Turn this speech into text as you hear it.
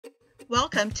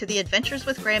Welcome to the Adventures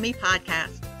with Grammy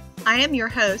podcast. I am your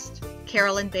host,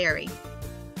 Carolyn Berry.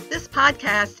 This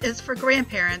podcast is for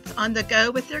grandparents on the go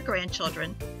with their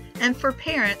grandchildren and for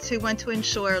parents who want to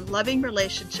ensure loving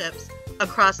relationships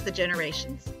across the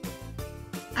generations.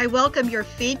 I welcome your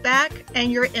feedback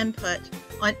and your input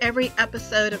on every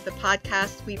episode of the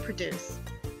podcast we produce.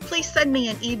 Please send me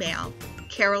an email,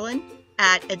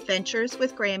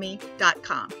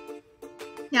 carolyn@adventureswithgrammy.com.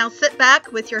 Now sit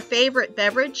back with your favorite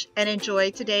beverage and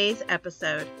enjoy today's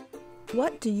episode.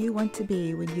 What do you want to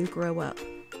be when you grow up?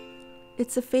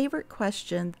 It's a favorite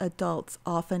question adults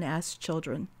often ask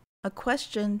children. A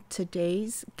question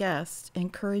today's guests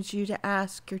encourage you to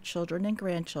ask your children and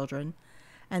grandchildren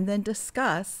and then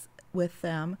discuss with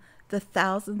them the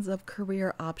thousands of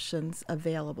career options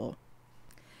available.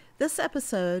 This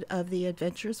episode of the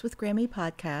Adventures with Grammy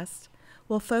podcast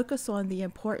will focus on the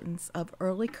importance of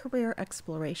early career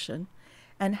exploration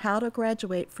and how to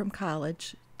graduate from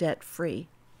college debt-free.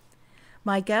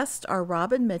 My guests are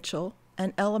Robin Mitchell,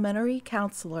 an elementary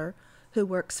counselor who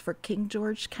works for King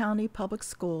George County Public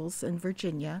Schools in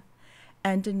Virginia,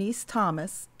 and Denise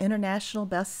Thomas, international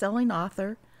best-selling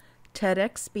author,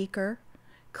 TEDx speaker,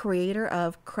 creator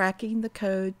of Cracking the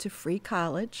Code to Free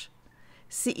College,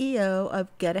 CEO of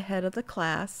Get Ahead of the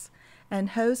Class, and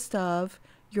host of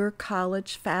Your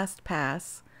College Fast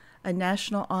Pass, a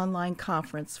national online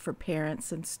conference for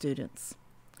parents and students.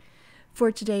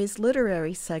 For today's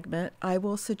literary segment, I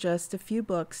will suggest a few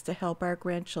books to help our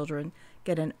grandchildren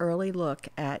get an early look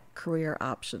at career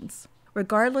options.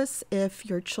 Regardless if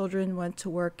your children want to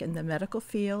work in the medical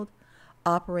field,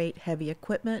 operate heavy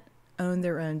equipment, own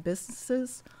their own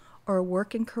businesses, or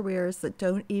work in careers that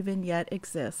don't even yet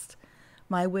exist,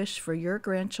 my wish for your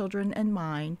grandchildren and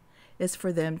mine is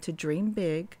for them to dream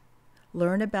big,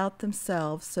 learn about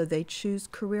themselves so they choose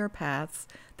career paths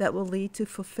that will lead to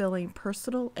fulfilling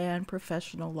personal and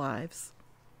professional lives.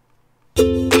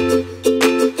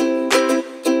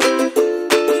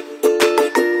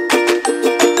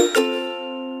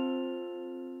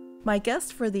 My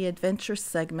guest for the adventure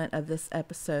segment of this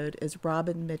episode is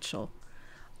Robin Mitchell.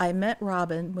 I met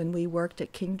Robin when we worked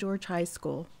at King George High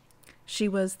School. She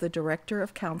was the director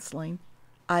of counseling.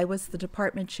 I was the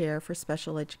department chair for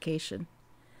special education.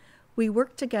 We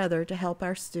worked together to help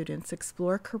our students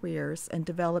explore careers and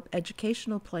develop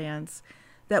educational plans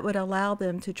that would allow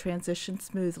them to transition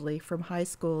smoothly from high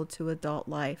school to adult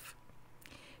life.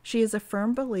 She is a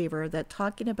firm believer that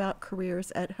talking about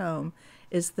careers at home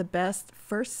is the best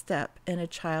first step in a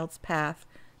child's path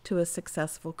to a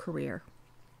successful career.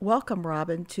 Welcome,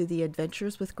 Robin, to the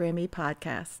Adventures with Grammy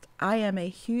podcast. I am a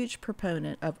huge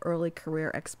proponent of early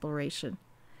career exploration.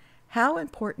 How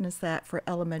important is that for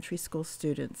elementary school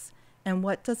students, and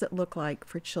what does it look like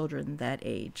for children that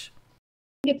age?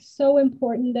 It's so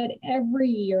important that every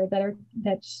year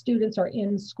that students are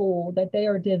in school, that they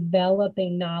are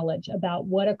developing knowledge about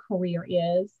what a career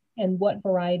is and what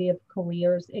variety of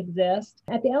careers exist.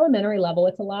 At the elementary level,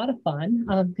 it's a lot of fun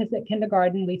because at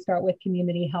kindergarten, we start with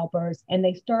community helpers, and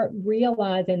they start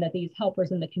realizing that these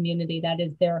helpers in the community, that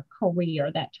is their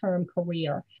career, that term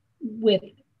career. With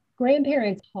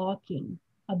grandparents talking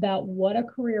about what a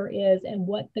career is and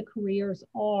what the careers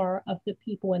are of the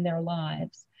people in their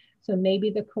lives. So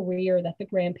maybe the career that the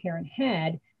grandparent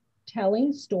had,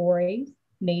 telling stories,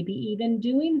 maybe even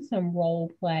doing some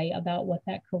role play about what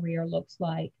that career looks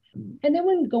like. And then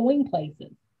when going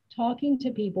places, talking to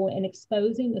people and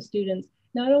exposing the students,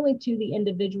 not only to the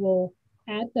individual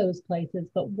at those places,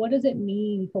 but what does it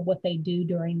mean for what they do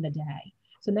during the day?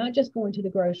 So not just going to the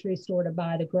grocery store to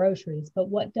buy the groceries, but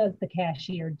what does the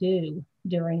cashier do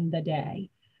during the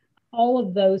day? All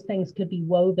of those things could be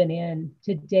woven in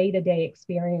to day-to-day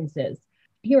experiences.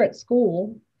 Here at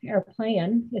school, our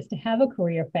plan is to have a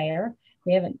career fair.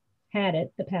 We haven't had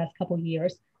it the past couple of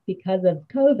years because of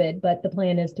COVID, but the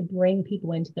plan is to bring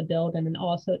people into the building and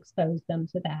also expose them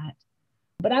to that.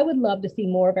 But I would love to see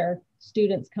more of our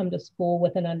students come to school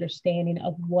with an understanding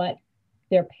of what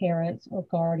their parents or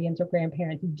guardians or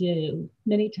grandparents do.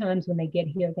 Many times when they get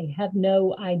here, they have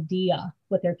no idea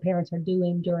what their parents are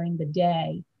doing during the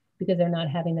day because they're not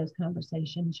having those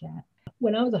conversations yet.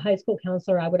 When I was a high school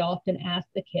counselor, I would often ask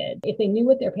the kids if they knew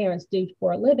what their parents do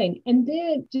for a living, and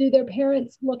do their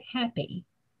parents look happy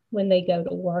when they go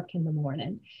to work in the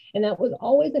morning? And that was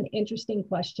always an interesting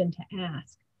question to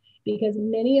ask because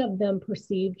many of them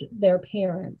perceived their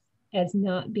parents as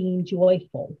not being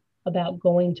joyful about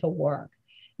going to work.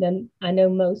 Then I know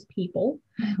most people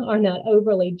are not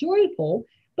overly joyful,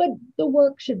 but the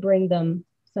work should bring them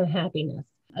some happiness,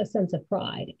 a sense of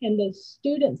pride. And the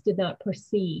students did not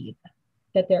perceive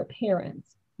that their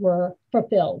parents were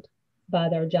fulfilled by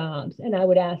their jobs. And I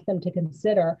would ask them to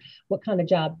consider what kind of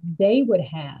job they would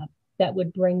have that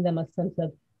would bring them a sense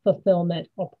of fulfillment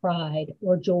or pride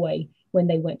or joy when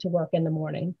they went to work in the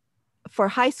morning. For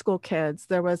high school kids,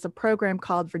 there was a program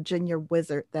called Virginia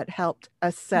Wizard that helped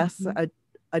assess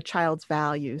a child's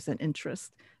values and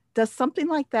interests. Does something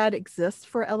like that exist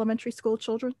for elementary school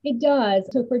children? It does.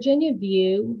 So Virginia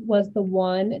View was the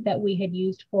one that we had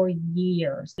used for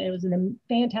years. It was a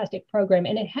fantastic program,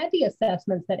 and it had the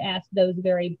assessments that asked those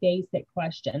very basic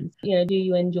questions. Do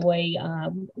you enjoy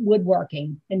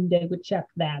woodworking? And they would check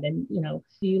that. And, do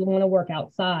you want to work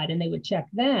outside? And they would check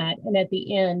that. And at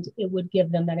the end, it would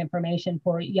give them that information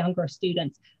for younger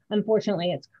students.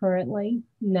 Unfortunately, it's currently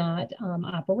not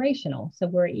operational. So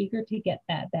we're eager to get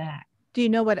that back. Do you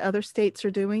know what other states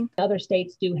are doing? Other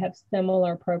states do have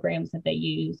similar programs that they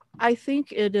use. I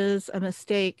think it is a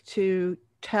mistake to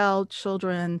tell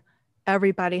children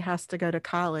everybody has to go to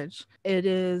college. It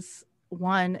is,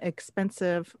 one,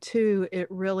 expensive. Two, it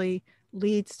really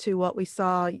leads to what we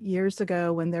saw years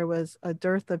ago when there was a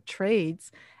dearth of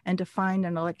trades, and to find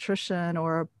an electrician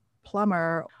or a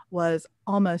plumber was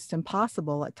almost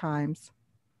impossible at times.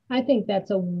 I think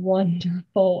that's a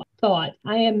wonderful thought.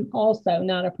 I am also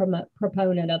not a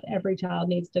proponent of every child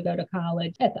needs to go to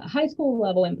college. At the high school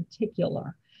level in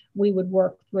particular, we would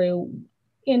work through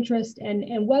interest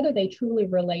and whether they truly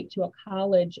relate to a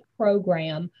college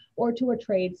program or to a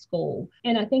trade school.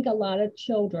 And I think a lot of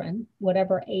children,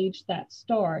 whatever age that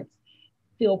starts,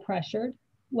 feel pressured,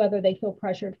 whether they feel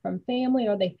pressured from family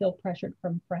or they feel pressured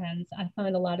from friends. I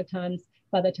find a lot of times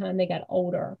by the time they got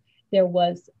older, there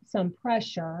was some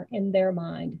pressure in their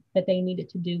mind that they needed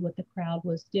to do what the crowd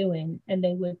was doing, and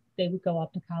they would go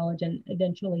off to college and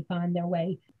eventually find their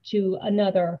way to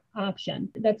another option.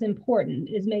 That's important,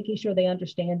 is making sure they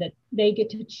understand that they get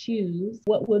to choose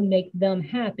what would make them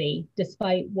happy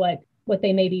despite what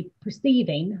they may be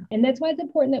perceiving. And that's why it's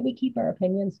important that we keep our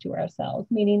opinions to ourselves,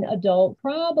 meaning adults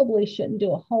probably shouldn't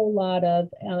do a whole lot of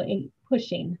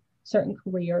pushing certain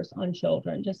careers on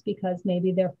children. Just because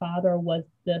maybe their father was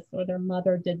this or their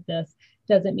mother did this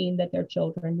doesn't mean that their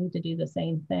children need to do the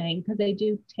same thing, because they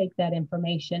do take that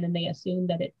information and they assume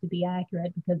that it to be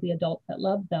accurate because the adults that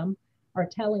love them are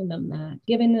telling them that,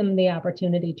 giving them the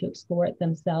opportunity to explore it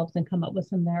themselves and come up with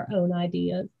some of their own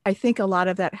ideas. I think a lot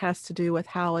of that has to do with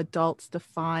how adults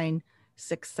define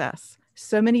success.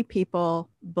 So many people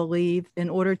believe in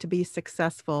order to be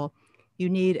successful, you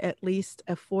need at least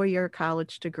a 4-year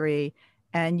college degree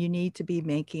and you need to be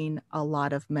making a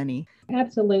lot of money.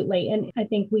 Absolutely. And I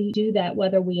think we do that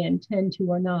whether we intend to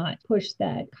or not, push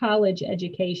that college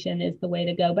education is the way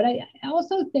to go. But I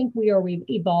also think we are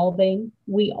evolving.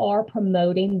 We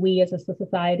as a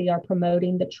society are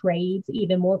promoting the trades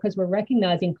even more, because we're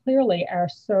recognizing clearly our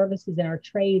services and our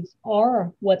trades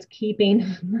are what's keeping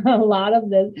a lot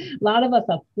of us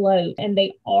afloat, and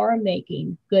they are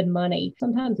making good money.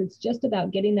 Sometimes it's just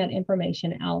about getting that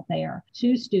information out there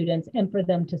to students and for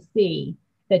them to see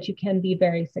that you can be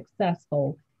very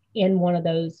successful in one of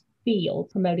those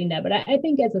fields, promoting that. But I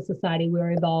think as a society,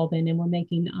 we're evolving and we're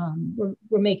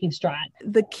making strides.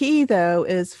 The key, though,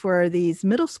 is for these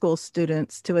middle school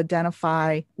students to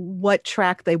identify what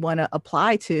track they want to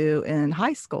apply to in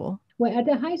high school. Well, at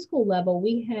the high school level,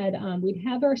 we'd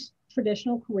have our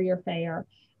traditional career fair,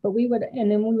 but we would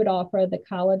offer the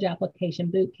college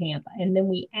application boot camp, and then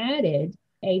we added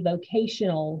a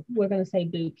vocational, we're going to say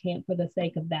boot camp for the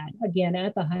sake of that, again,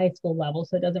 at the high school level,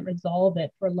 so it doesn't resolve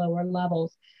it for lower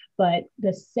levels, but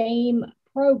the same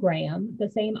program,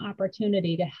 the same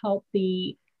opportunity to help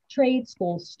the trade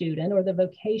school student or the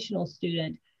vocational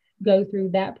student go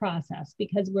through that process,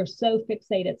 because we're so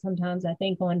fixated sometimes, I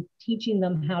think, on teaching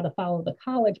them how to follow the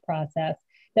college process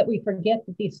that we forget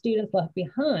that these students left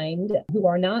behind who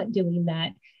are not doing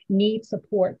that need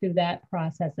support through that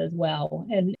process as well.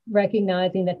 And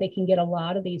recognizing that they can get a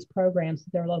lot of these programs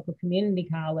at their local community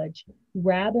college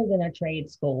rather than a trade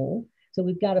school. So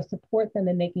we've got to support them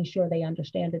in making sure they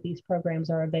understand that these programs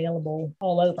are available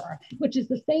all over, which is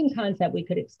the same concept we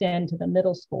could extend to the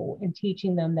middle school in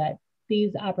teaching them that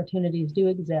these opportunities do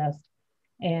exist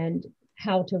and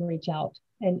how to reach out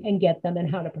and get them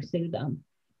and how to pursue them.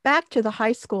 Back to the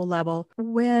high school level,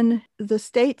 when the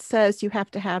state says you have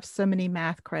to have so many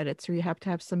math credits or you have to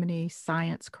have so many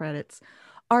science credits,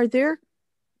 are there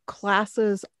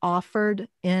classes offered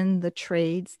in the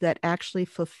trades that actually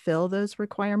fulfill those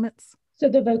requirements? So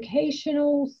the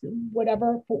vocational,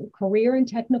 whatever career and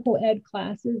technical ed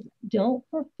classes don't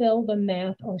fulfill the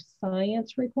math or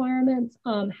science requirements.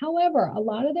 However, a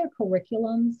lot of their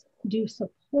curriculums do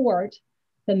support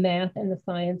the math and the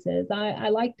sciences. I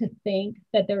like to think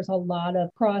that there's a lot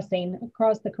of crossing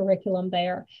across the curriculum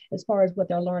there as far as what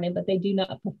they're learning, but they do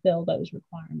not fulfill those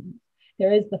requirements.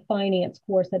 There is the finance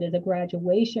course that is a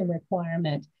graduation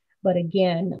requirement, but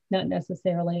again, not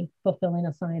necessarily fulfilling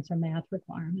a science or math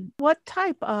requirement. What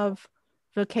type of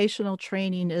vocational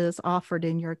training is offered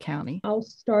in your county? I'll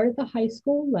start at the high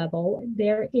school level.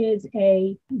 There is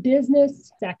a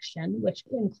business section, which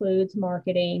includes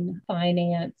marketing,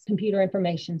 finance, computer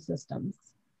information systems.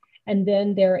 And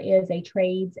then there is a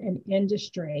trades and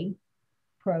industry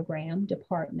program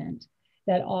department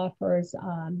that offers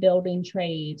building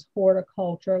trades,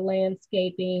 horticulture,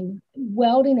 landscaping,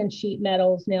 welding and sheet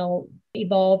metals now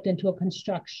evolved into a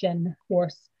construction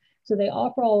course. So they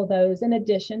offer all of those in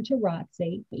addition to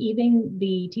ROTC. Even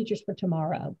the Teachers for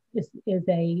Tomorrow is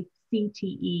a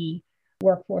CTE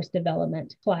workforce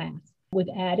development class. We've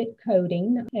added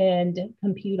coding and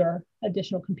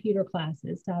additional computer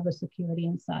classes, cybersecurity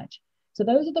and such. So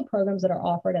those are the programs that are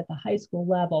offered at the high school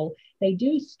level. They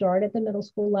do start at the middle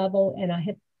school level, and I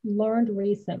have learned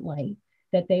recently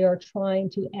that they are trying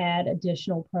to add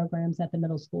additional programs at the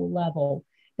middle school level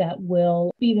that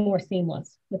will be more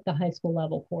seamless with the high school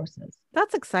level courses.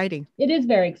 That's exciting. It is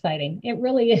very exciting. It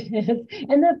really is.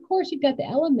 And then, of course, you've got the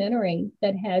elementary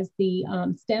that has the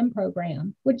STEM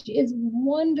program, which is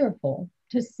wonderful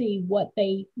to see what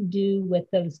they do with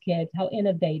those kids, how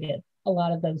innovative a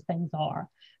lot of those things are.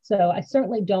 So I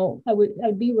certainly I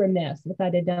would be remiss if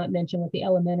I did not mention what the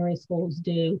elementary schools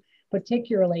do,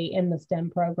 particularly in the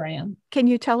STEM program. Can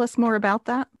you tell us more about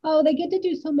that? Oh, they get to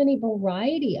do so many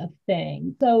variety of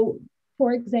things. So,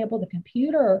 for example, the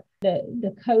computer,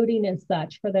 the coding and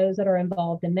such for those that are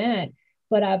involved in that.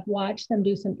 But I've watched them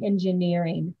do some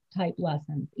engineering type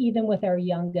lessons, even with our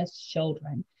youngest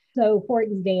children. So, for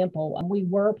example, we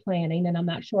were planning, and I'm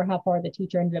not sure how far the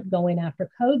teacher ended up going after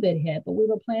COVID hit, but we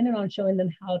were planning on showing them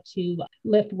how to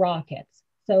lift rockets.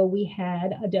 So we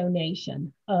had a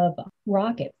donation of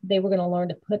rockets they were going to learn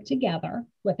to put together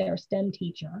with their STEM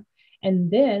teacher.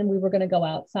 And then we were going to go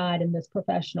outside, and this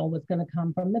professional was going to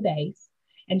come from the base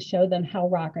and show them how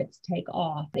rockets take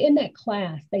off. In that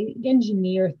class, they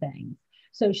engineer things.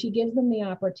 So she gives them the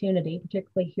opportunity,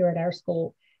 particularly here at our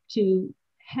school, to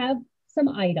have some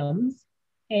items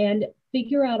and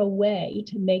figure out a way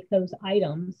to make those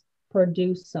items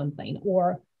produce something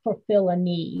or fulfill a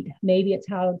need. Maybe it's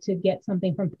how to get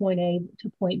something from point A to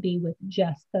point B with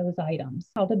just those items,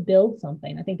 how to build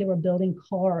something. I think they were building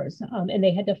cars, and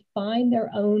they had to find their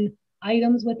own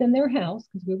items within their house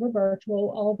because we were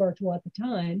all virtual at the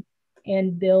time,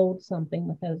 and build something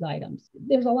with those items.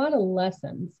 There's a lot of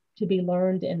lessons to be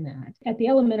learned in that. At the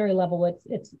elementary level,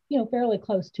 it's fairly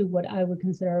close to what I would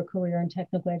consider a career and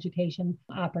technical education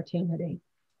opportunity.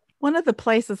 One of the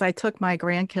places I took my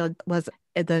grandkid was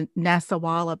at the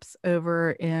Nassau-Wallops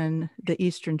over in the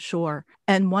Eastern Shore.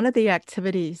 And one of the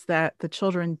activities that the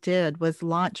children did was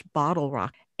launch bottle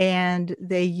rocket. And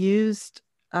they used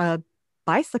a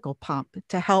bicycle pump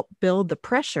to help build the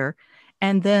pressure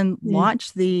and then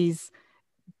launch these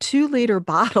 2-liter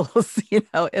bottles,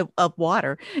 of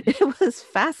water. It was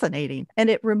fascinating. And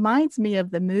it reminds me of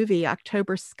the movie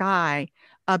October Sky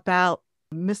about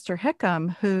Mr.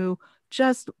 Hickam, who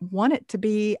just wanted to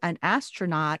be an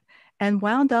astronaut and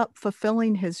wound up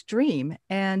fulfilling his dream.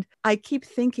 And I keep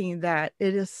thinking that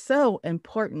it is so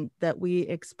important that we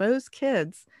expose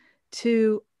kids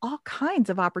to all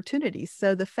kinds of opportunities.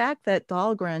 So the fact that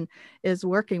Dahlgren is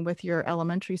working with your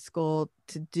elementary school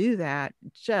to do that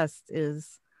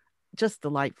is just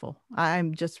delightful.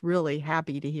 I'm just really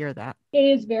happy to hear that. It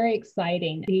is very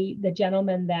exciting. The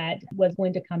gentleman that was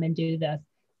going to come and do this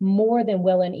more than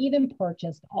willing, even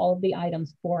purchased all of the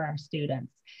items for our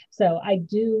students. So I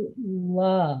do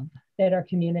love that our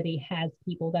community has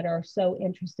people that are so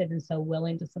interested and so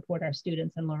willing to support our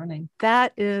students in learning.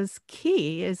 That is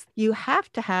key, is you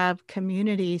have to have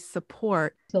community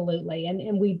support. Absolutely.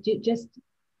 And we just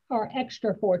are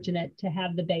extra fortunate to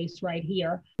have the base right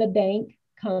here. The bank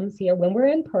comes here when we're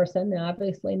in person, and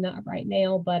obviously not right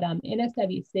now, but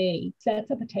NSWC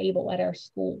sets up a table at our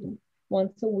school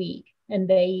once a week, and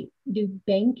they do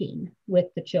banking with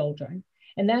the children.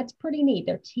 And that's pretty neat.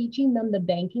 They're teaching them the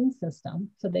banking system.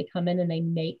 So they come in and they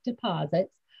make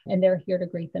deposits, and they're here to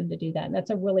greet them to do that. And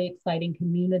that's a really exciting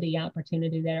community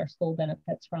opportunity that our school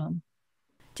benefits from.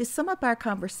 To sum up our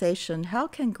conversation, how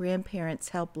can grandparents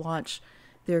help launch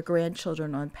their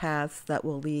grandchildren on paths that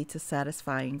will lead to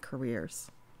satisfying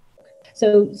careers?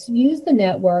 So use the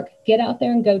network, get out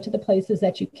there and go to the places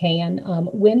that you can.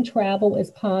 When travel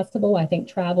is possible, I think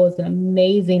travel is an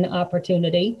amazing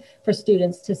opportunity for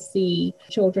students to see,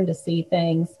 children to see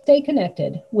things. Stay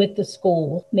connected with the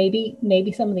school. Maybe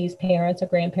some of these parents or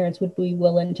grandparents would be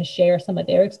willing to share some of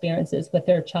their experiences with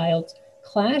their child's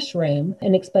classroom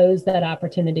and expose that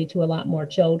opportunity to a lot more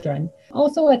children.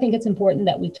 Also, I think it's important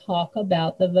that we talk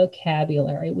about the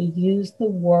vocabulary. We use the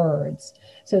words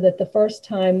so that the first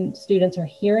time students are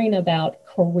hearing about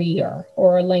career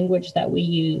or a language that we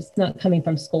use, not coming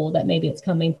from school, that maybe it's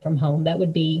coming from home, that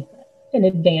would be an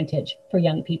advantage for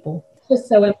young people. It's just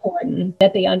so important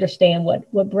that they understand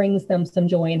what brings them some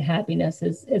joy and happiness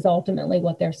is ultimately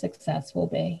what their success will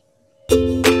be.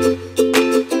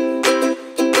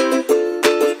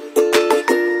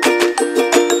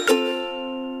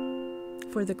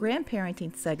 For the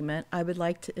grandparenting segment, I would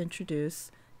like to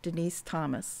introduce Denise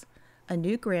Thomas, a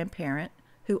new grandparent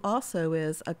who also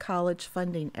is a college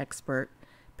funding expert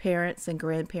parents and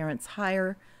grandparents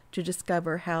hire to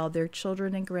discover how their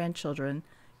children and grandchildren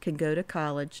can go to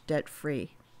college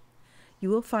debt-free. You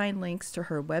will find links to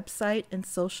her website and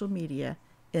social media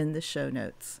in the show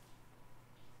notes.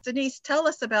 Denise, tell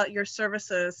us about your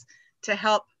services to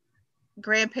help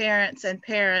grandparents and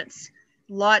parents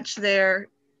launch their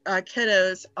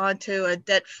kiddos onto a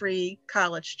debt-free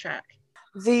college track.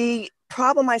 The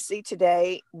problem I see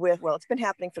today it's been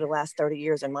happening for the last 30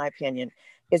 years, in my opinion,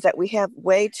 is that we have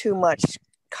way too much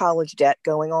college debt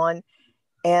going on.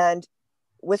 And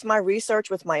with my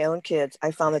research with my own kids, I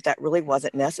found that really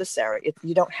wasn't necessary.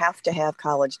 You don't have to have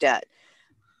college debt.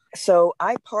 So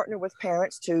I partner with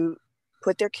parents to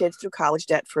put their kids through college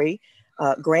debt free.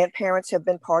 Grandparents have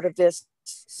been part of this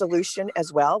solution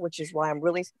as well, which is why I'm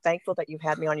really thankful that you've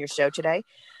had me on your show today.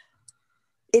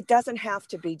 It doesn't have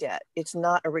to be debt. It's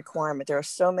not a requirement. There are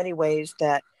so many ways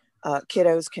that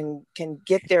kiddos can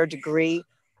get their degree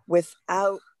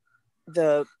without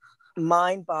the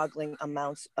mind-boggling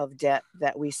amounts of debt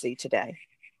that we see today.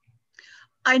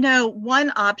 I know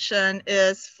one option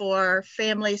is for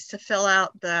families to fill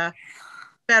out the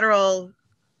federal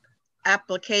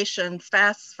application,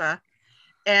 FAFSA,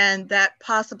 and that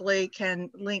possibly can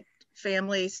link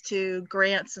families to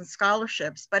grants and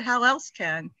scholarships. But how else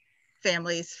can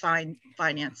families find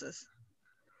finances?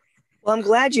 Well, I'm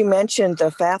glad you mentioned the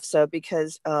FAFSA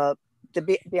because to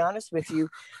be honest with you,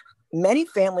 many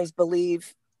families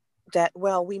believe that,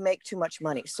 well, we make too much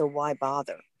money, so why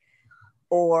bother?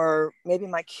 Or maybe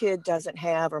my kid doesn't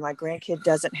have, or my grandkid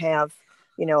doesn't have,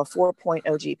 a 4.0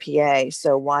 GPA,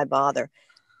 so why bother?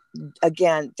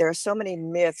 Again, there are so many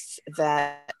myths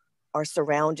that are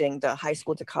surrounding the high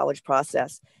school to college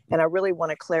process, and I really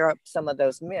want to clear up some of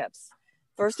those myths.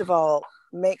 First of all,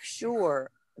 make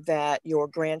sure that your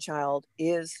grandchild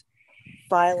is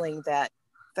filing that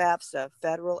FAFSA,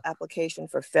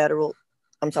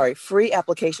 free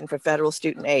application for federal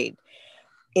student aid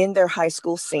in their high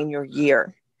school senior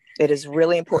year. It is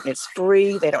really important. It's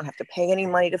free. They don't have to pay any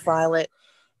money to file it.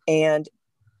 And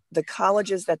the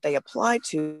colleges that they apply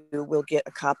to will get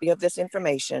a copy of this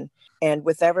information, and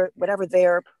whatever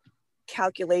their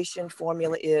calculation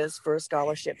formula is for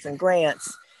scholarships and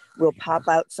grants will pop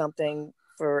out something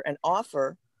for an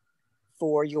offer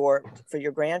for your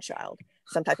grandchild,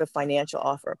 some type of financial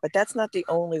offer. But that's not the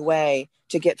only way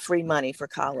to get free money for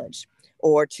college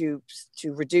or to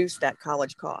reduce that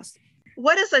college cost.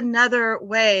 What is another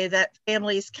way that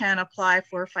families can apply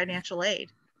for financial aid?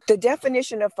 The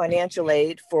definition of financial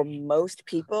aid for most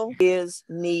people is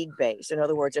need-based. In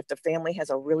other words, if the family has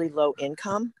a really low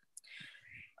income,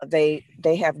 they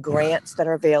have grants that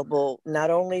are available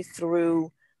not only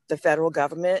through the federal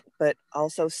government, but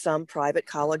also some private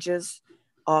colleges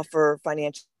offer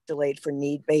financial aid for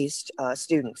need-based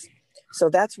students. So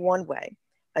that's one way.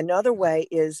 Another way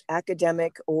is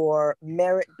academic or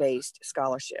merit-based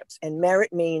scholarships. And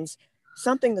merit means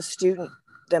something the student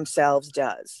themselves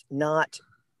does, not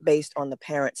based on the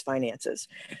parents' finances.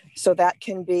 So that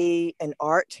can be an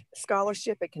art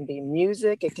scholarship, it can be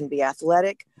music, it can be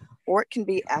athletic, or it can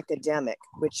be academic,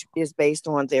 which is based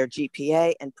on their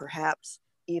GPA and perhaps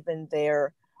even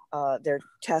their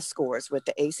test scores with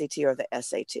the ACT or the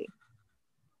SAT.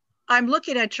 I'm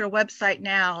looking at your website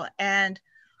now, and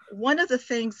one of the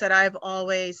things that I've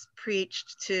always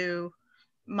preached to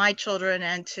my children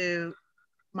and to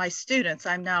my students,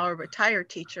 I'm now a retired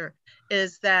teacher,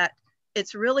 is that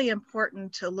it's really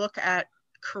important to look at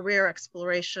career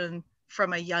exploration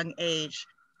from a young age.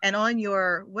 And on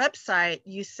your website,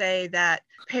 you say that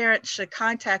parents should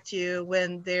contact you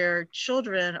when their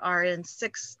children are in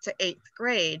 6th to 8th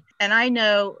grade. And I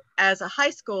know as a high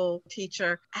school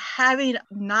teacher, having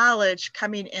knowledge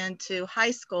coming into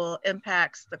high school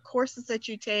impacts the courses that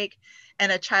you take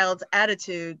and a child's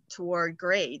attitude toward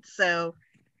grades. So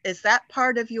is that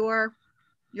part of your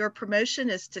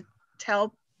promotion, is to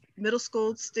tell middle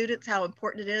school students how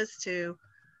important it is to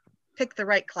pick the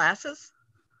right classes?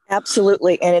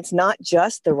 Absolutely. And it's not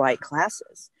just the right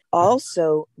classes,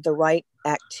 also the right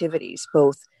activities,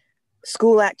 both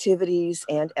school activities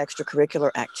and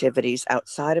extracurricular activities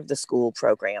outside of the school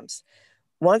programs.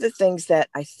 One of the things that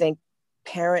I think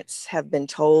parents have been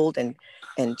told and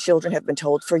children have been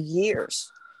told for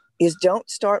years is don't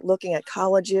start looking at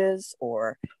colleges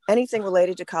or anything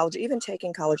related to college, even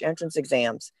taking college entrance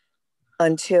exams,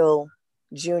 until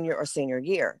junior or senior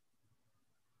year.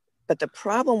 But the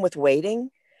problem with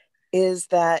waiting is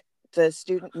that the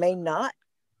student may not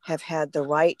have had the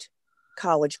right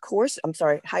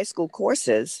high school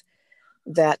courses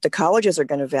that the colleges are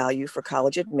going to value for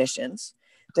college admissions.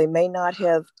 They may not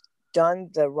have done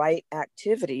the right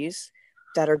activities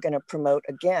that are going to promote,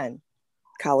 again,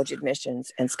 college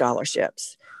admissions and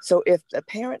scholarships. So if the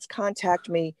parents contact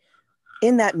me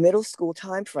in that middle school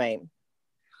timeframe,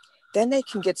 then they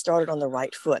can get started on the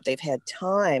right foot. They've had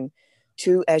time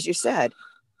to, as you said,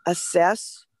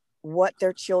 assess what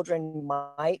their children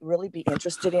might really be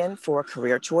interested in for a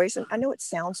career choice. And I know it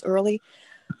sounds early,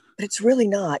 but it's really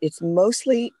not. It's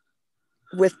mostly,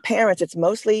 with parents, it's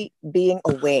mostly being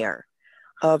aware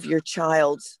of your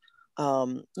child's,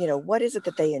 what is it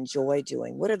that they enjoy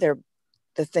doing? What are the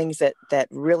things that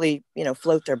really,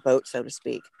 float their boat, so to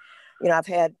speak? I've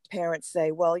had parents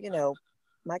say, well,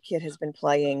 my kid has been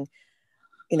playing,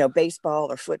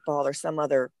 baseball or football or some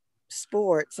other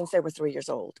sport since they were 3 years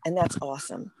old. And that's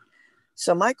awesome.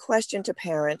 So my question to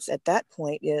parents at that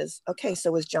point is, okay,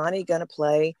 so is Johnny going to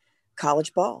play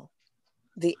college ball?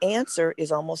 The answer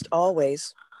is almost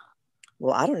always,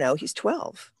 well, I don't know, he's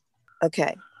 12.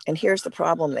 Okay, and here's the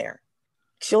problem there.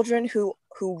 Children who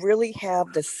really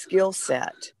have the skill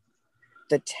set,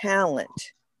 the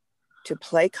talent to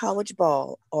play college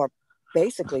ball are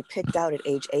basically picked out at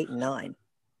age 8 and 9.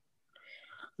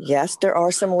 Yes, there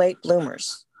are some late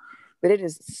bloomers, but it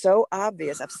is so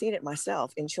obvious. I've seen it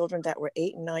myself in children that were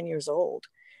 8 and 9 years old.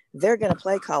 They're going to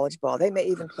play college ball. They may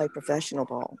even play professional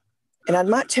ball. And I'm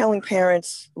not telling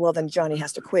parents, well, then Johnny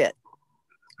has to quit.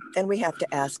 Then we have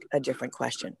to ask a different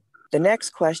question. The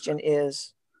next question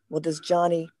is, well, does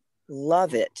Johnny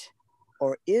love it?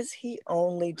 Or is he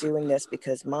only doing this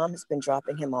because mom has been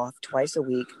dropping him off twice a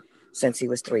week since he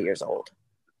was 3 years old?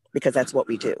 Because that's what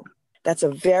we do. That's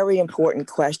a very important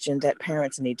question that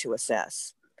parents need to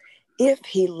assess. If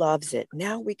he loves it,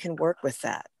 now we can work with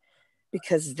that,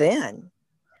 because then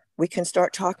we can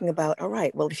start talking about, all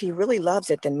right, well, if he really loves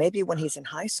it, then maybe when he's in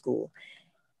high school,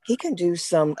 he can do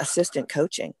some assistant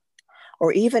coaching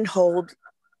or even hold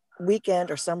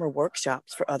weekend or summer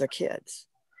workshops for other kids.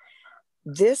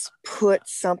 This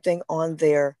puts something on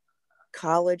their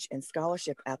college and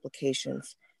scholarship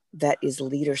applications that is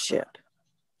leadership.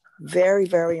 Very,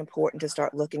 very important to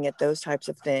start looking at those types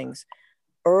of things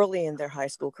early in their high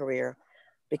school career,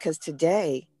 because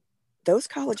today those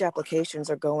college applications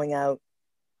are going out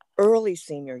early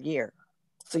senior year.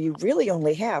 So you really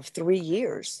only have 3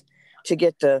 years to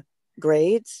get the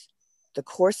grades, the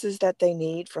courses that they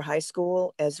need for high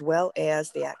school, as well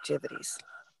as the activities.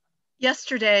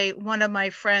 Yesterday, one of my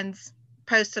friends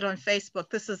posted on Facebook,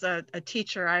 this is a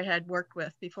teacher I had worked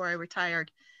with before I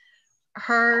retired.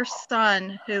 Her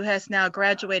son, who has now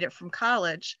graduated from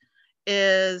college,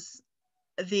 is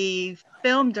the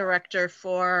film director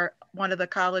for one of the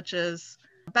college's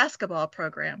basketball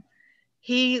program.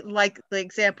 He, like the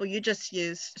example you just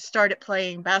used, started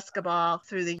playing basketball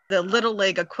through the Little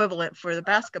League equivalent for the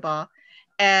basketball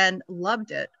and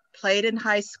loved it, played in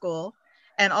high school,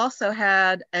 and also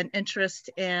had an interest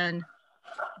in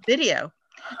video.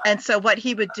 And so what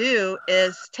he would do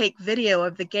is take video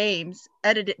of the games,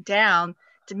 edit it down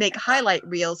to make highlight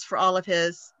reels for all of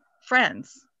his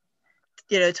friends,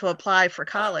 to apply for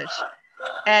college.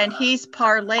 And he's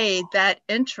parlayed that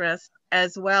interest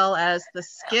as well as the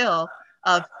skill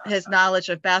of his knowledge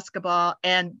of basketball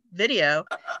and video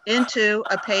into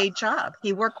a paid job.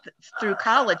 He worked through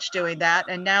college doing that,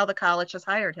 and now the college has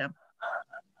hired him.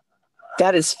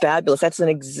 That is fabulous. That's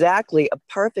exactly a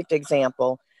perfect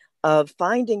example of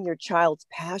finding your child's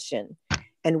passion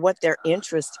and where their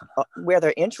interests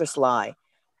lie.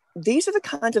 These are the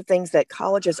kinds of things that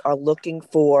colleges are looking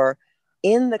for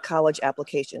in the college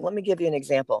application. Let me give you an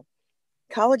example.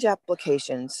 College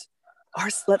applications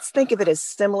let's think of it as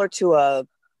similar to a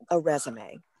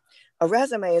resume. A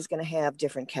resume is going to have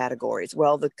different categories.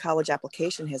 Well, the college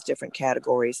application has different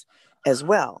categories as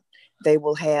well. They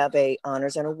will have a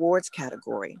honors and awards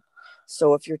category.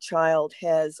 So if your child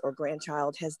has or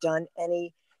grandchild has done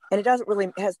any, and it doesn't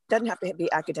have to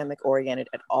be academic oriented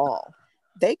at all.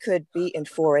 They could be in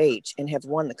 4-H and have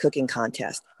won the cooking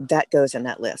contest. That goes in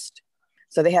that list.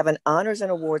 So they have an honors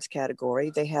and awards category.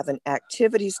 They have an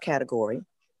activities category.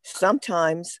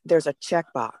 Sometimes there's a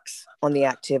checkbox on the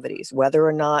activities, whether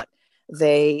or not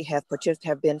they have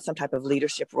been some type of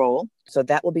leadership role. So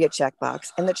that will be a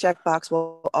checkbox. And the checkbox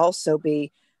will also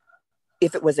be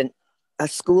if it was a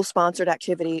school-sponsored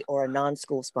activity or a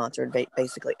non-school sponsored,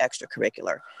 basically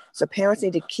extracurricular. So parents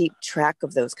need to keep track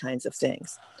of those kinds of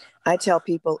things. I tell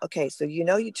people, okay, so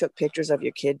you took pictures of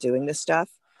your kid doing this stuff.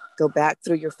 Go back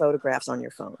through your photographs on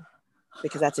your phone,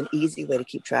 because that's an easy way to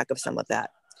keep track of some of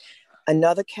that.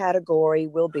 Another category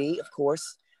will be, of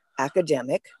course,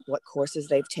 academic, what courses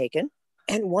they've taken.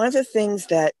 And one of the things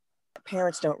that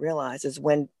parents don't realize is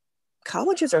when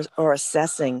colleges are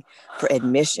assessing for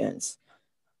admissions,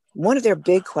 one of their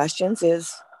big questions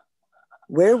is,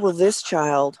 where will this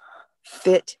child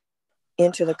fit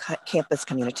into the campus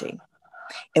community?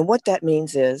 And what that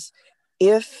means is,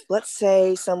 if, let's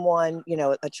say someone,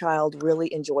 a child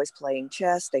really enjoys playing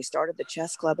chess, they started the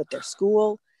chess club at their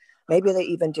school, maybe they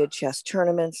even did chess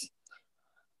tournaments,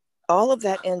 all of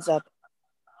that ends up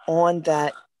on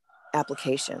that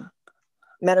application.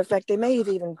 Matter of fact, they may have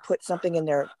even put something in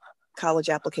their college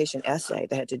application essay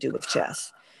that had to do with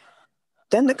chess.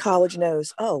 Then the college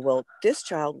knows, oh, well, this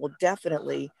child will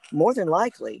definitely, more than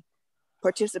likely,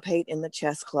 participate in the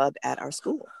chess club at our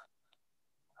school.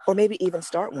 Or maybe even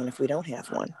start one if we don't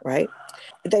have one, right?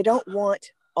 They don't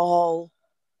want all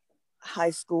high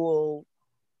school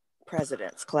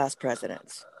presidents, class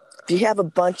presidents. If you have a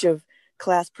bunch of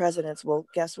class presidents, well,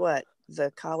 guess what?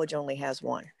 The college only has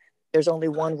one. There's only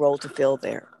one role to fill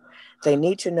there. They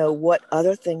need to know what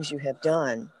other things you have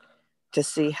done to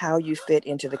see how you fit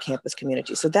into the campus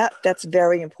community. So that's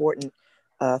very important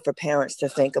for parents to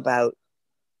think about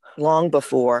long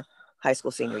before high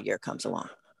school senior year comes along.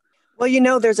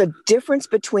 Well, there's a difference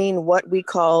between what we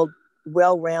called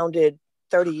well-rounded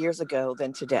 30 years ago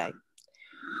than today.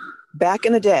 Back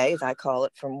in the day, as I call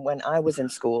it, from when I was in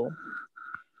school,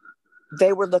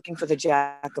 they were looking for the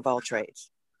jack of all trades,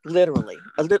 literally,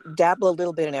 dabble a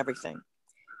little bit in everything.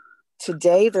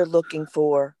 Today, they're looking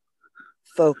for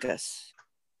focus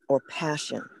or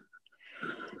passion.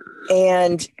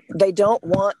 And they don't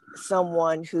want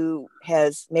someone who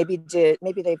has maybe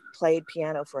they've played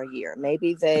piano for a year.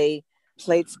 Maybe they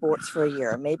played sports for a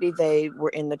year. Maybe they were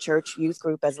in the church youth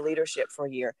group as leadership for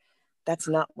a year. That's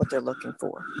not what they're looking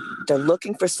for. They're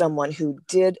looking for someone who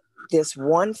did this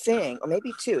one thing, or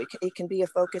maybe two. It can be a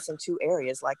focus in two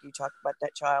areas, like you talked about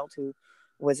that child who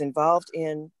was involved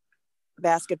in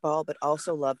basketball, but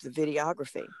also loved the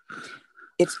videography.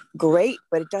 It's great,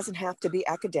 but it doesn't have to be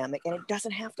academic, and it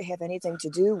doesn't have to have anything to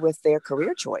do with their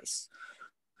career choice.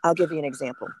 I'll give you an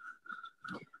example.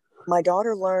 My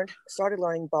daughter started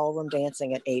learning ballroom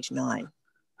dancing at age 9.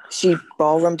 She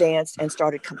ballroom danced and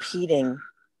started competing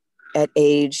at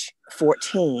age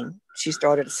 14. She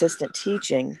started assistant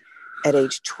teaching at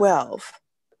age 12.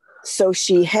 So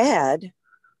she had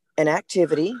an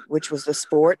activity, which was the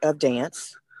sport of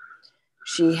dance.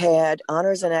 She had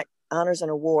honors and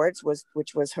awards,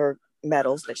 which was her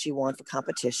medals that she won for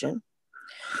competition.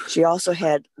 She also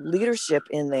had leadership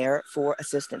in there for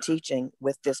assistant teaching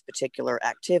with this particular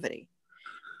activity.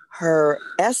 Her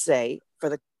essay for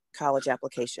the college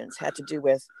applications had to do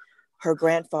with her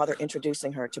grandfather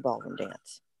introducing her to ballroom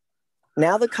dance.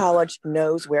 Now the college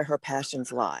knows where her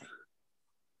passions lie.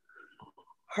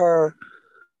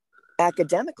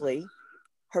 Academically,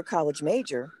 her college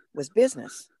major was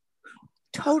business.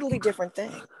 Totally different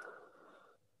thing.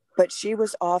 But she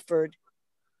was offered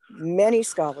many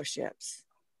scholarships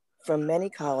from many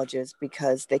colleges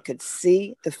because they could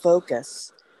see the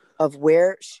focus of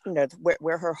where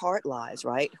her heart lies,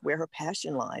 right? Where her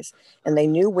passion lies. And they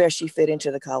knew where she fit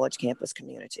into the college campus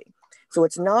community. So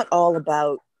it's not all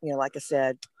about, like I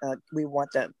said, we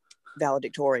want the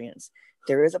valedictorians.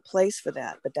 There is a place for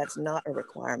that, but that's not a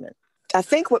requirement. I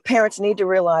think what parents need to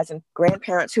realize, and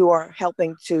grandparents who are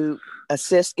helping to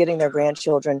assist getting their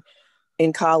grandchildren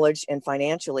in college and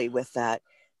financially with that,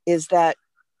 is that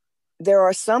there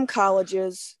are some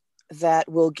colleges that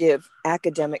will give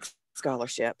academic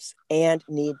scholarships and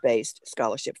need-based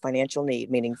scholarship, financial need,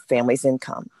 meaning family's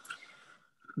income.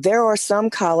 There are some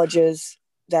colleges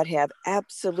that have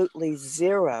absolutely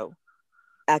zero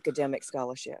academic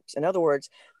scholarships. In other words,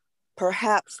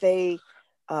 perhaps they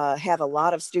have a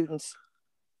lot of students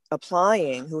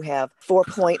applying who have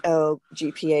 4.0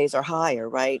 GPAs or higher,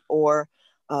 right? Or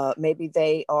maybe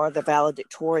they are the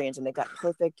valedictorians and they got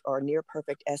perfect or near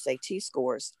perfect SAT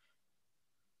scores,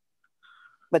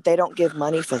 but they don't give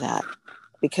money for that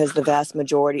because the vast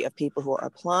majority of people who are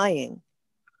applying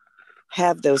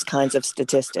have those kinds of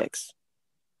statistics.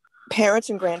 Parents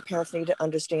and grandparents need to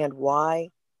understand why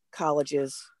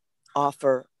colleges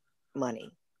offer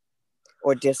money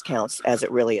or discounts, as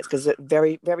it really is, because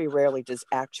very, very rarely does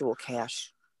actual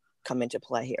cash come into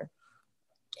play here.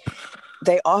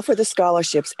 They offer the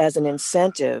scholarships as an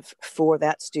incentive for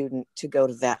that student to go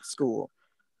to that school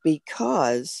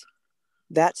because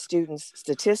that student's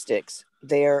statistics,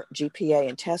 their GPA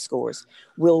and test scores,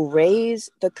 will raise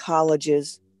the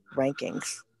college's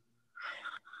rankings.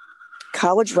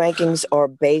 College rankings are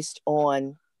based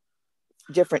on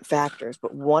different factors,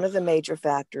 but one of the major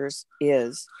factors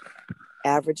is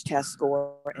average test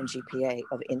score and GPA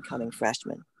of incoming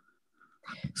freshmen.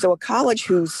 So a college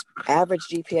whose average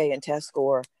GPA and test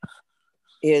score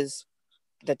is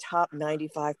the top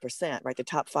 95%, right? The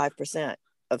top 5%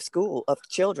 of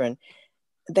children,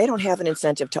 they don't have an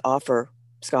incentive to offer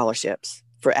scholarships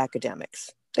for academics.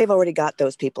 They've already got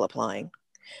those people applying.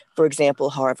 For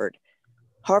example, Harvard.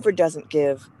 Harvard doesn't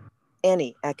give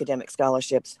any academic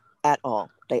scholarships at all.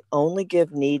 They only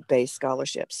give need-based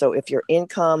scholarships. So if your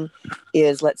income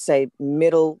is, let's say,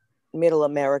 middle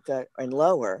America and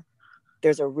lower,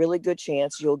 there's a really good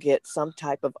chance you'll get some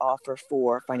type of offer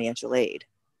for financial aid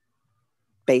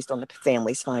based on the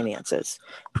family's finances.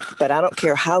 But I don't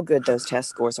care how good those test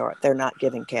scores are, they're not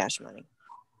giving cash money.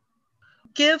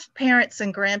 Give parents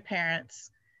and grandparents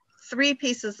 3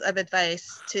 pieces of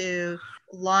advice to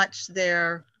launch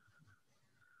their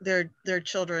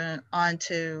children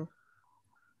onto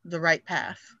the right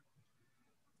path.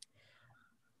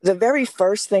 The very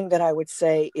first thing that I would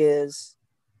say is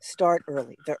start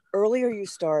early. The earlier you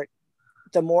start,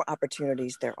 the more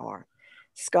opportunities there are.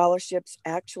 Scholarships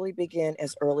actually begin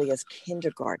as early as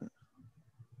kindergarten,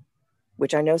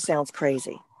 which I know sounds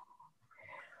crazy.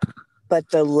 But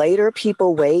the later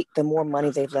people wait, the more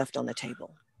money they've left on the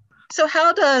table. So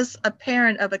how does a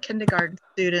parent of a kindergarten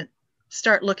student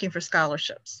start looking for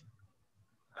scholarships?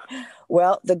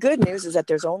 Well, the good news is that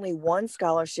there's only one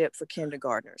scholarship for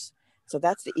kindergartners. So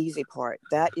that's the easy part.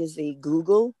 That is the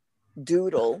Google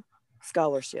Doodle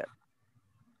Scholarship.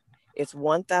 It's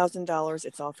 $1,000.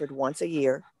 It's offered once a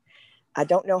year. I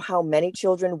don't know how many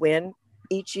children win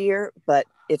each year, but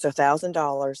it's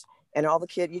 $1,000. And all the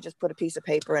kid, you just put a piece of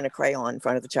paper and a crayon in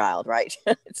front of the child, right?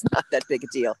 It's not that big a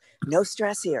deal. No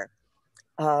stress here.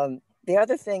 The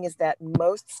other thing is that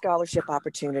most scholarship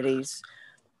opportunities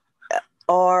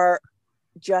are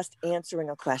just answering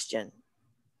a question.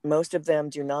 Most of them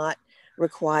do not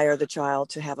require the child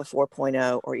to have a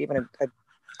 4.0 or even a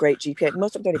great GPA.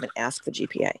 Most of them don't even ask for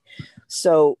GPA.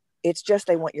 So it's just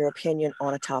they want your opinion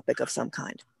on a topic of some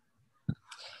kind.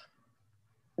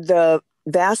 The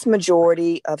vast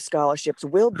majority of scholarships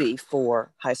will be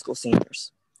for high school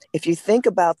seniors. If you think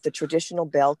about the traditional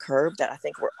bell curve that I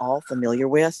think we're all familiar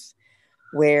with,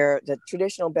 where the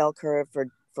traditional bell curve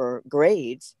for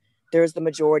grades, there's the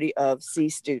majority of C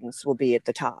students will be at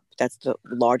the top. That's the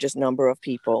largest number of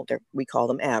people. We call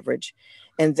them average.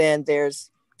 And then there's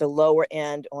the lower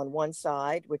end on one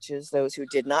side, which is those who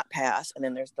did not pass. And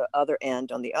then there's the other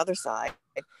end on the other side,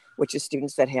 which is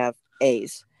students that have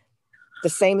A's. The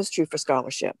same is true for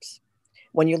scholarships.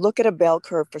 When you look at a bell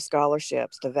curve for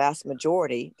scholarships, the vast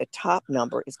majority, the top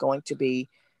number is going to be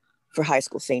for high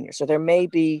school seniors. So there may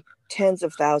be tens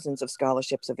of thousands of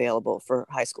scholarships available for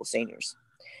high school seniors.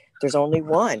 There's only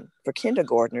one for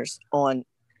kindergartners on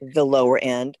the lower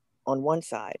end on one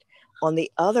side. On the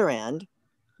other end,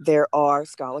 there are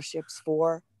scholarships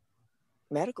for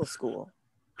medical school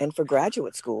and for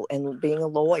graduate school and being a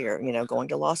lawyer, going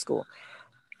to law school.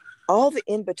 All the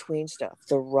in-between stuff,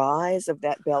 the rise of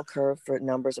that bell curve for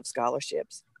numbers of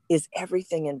scholarships is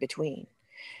everything in between.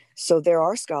 So there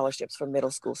are scholarships for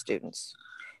middle school students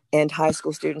and high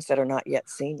school students that are not yet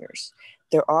seniors.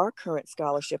 There are current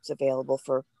scholarships available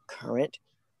for current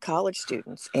college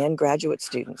students and graduate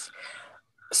students.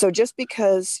 So just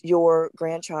because your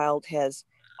grandchild has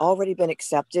already been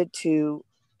accepted to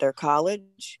their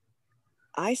college,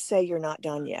 I say you're not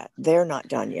done yet. They're not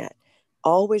done yet.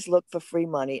 Always look for free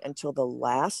money until the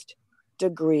last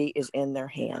degree is in their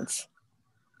hands,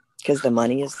 because the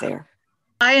money is there.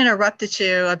 I interrupted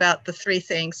you about the 3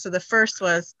 things. So the first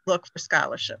was look for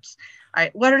scholarships. All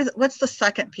right, what's the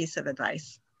second piece of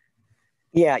advice?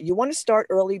 Yeah, you want to start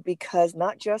early because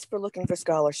not just for looking for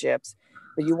scholarships,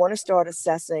 but you want to start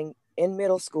assessing in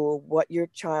middle school what your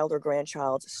child or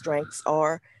grandchild's strengths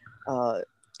are,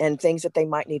 and things that they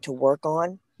might need to work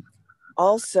on.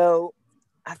 Also,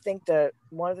 I think that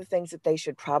one of the things that they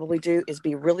should probably do is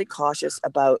be really cautious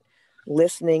about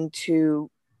listening to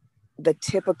the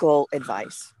typical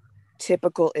advice,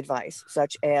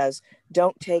 such as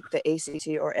don't take the ACT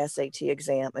or SAT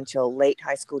exam until late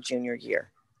high school junior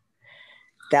year.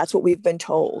 That's what we've been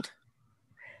told.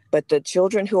 But the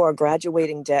children who are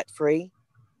graduating debt-free,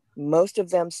 most of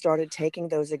them started taking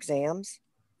those exams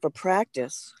for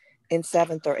practice in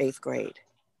 7th or 8th grade.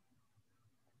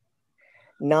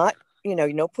 Not,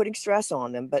 putting stress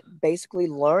on them, but basically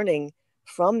learning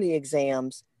from the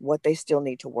exams what they still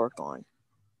need to work on.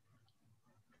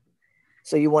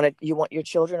 So you want your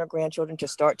children or grandchildren to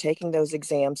start taking those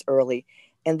exams early.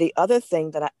 And the other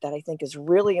thing that I think is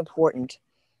really important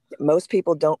that most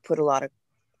people don't put a lot of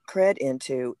cred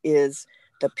into is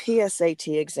the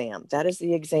PSAT exam. That is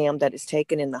the exam that is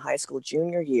taken in the high school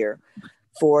junior year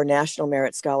for National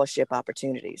Merit Scholarship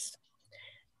opportunities.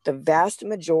 The vast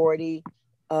majority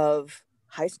of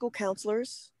high school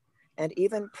counselors and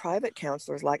even private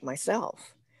counselors like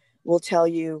myself will tell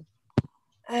you,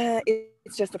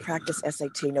 it's just a practice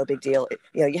SAT, no big deal.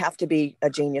 You have to be a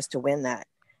genius to win that.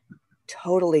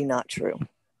 Totally not true.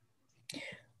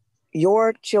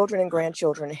 Your children and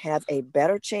grandchildren have a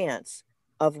better chance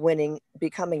of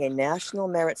becoming a National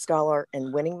Merit Scholar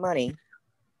and winning money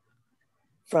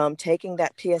from taking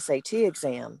that PSAT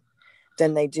exam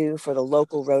than they do for the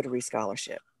local Rotary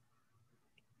Scholarship.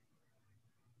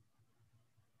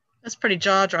 That's pretty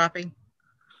jaw-dropping.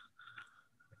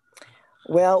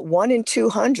 Well, 1 in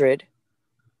 200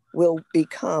 will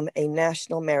become a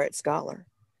National Merit Scholar.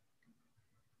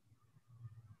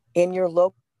 In your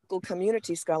local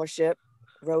community scholarship,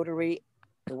 Rotary,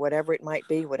 whatever it might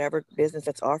be, whatever business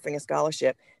that's offering a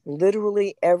scholarship,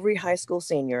 literally every high school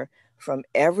senior from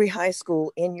every high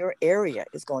school in your area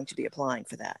is going to be applying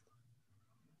for that.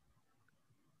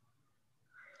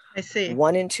 I see.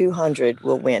 1 in 200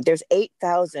 will win. There's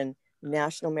 8,000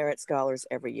 National Merit Scholars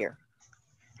every year.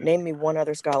 Name me one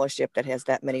other scholarship that has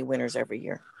that many winners every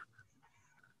year.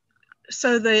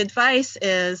 So the advice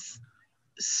is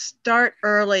start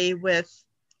early with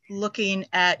looking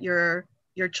at your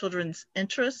children's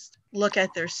interests, look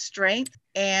at their strength,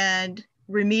 and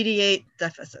remediate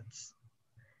deficits.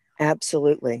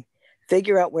 Absolutely.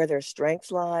 Figure out where their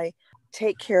strengths lie.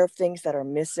 Take care of things that are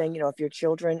missing. If your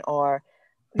children are,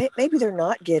 maybe they're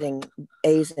not getting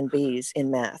A's and B's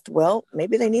in math. Well,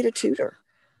 maybe they need a tutor.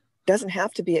 Doesn't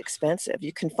have to be expensive.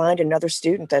 You can find another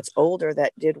student that's older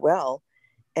that did well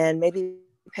and maybe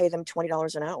pay them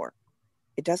 $20 an hour.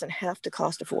 It doesn't have to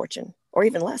cost a fortune, or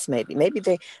even less.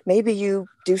 Maybe you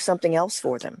do something else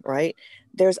for them, right?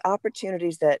 There's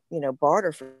opportunities that,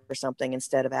 barter for something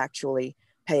instead of actually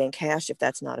paying cash if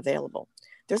that's not available.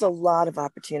 There's a lot of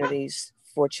opportunities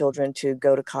for children to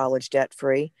go to college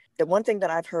debt-free. The one thing that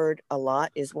I've heard a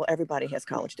lot is, well, everybody has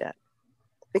college debt,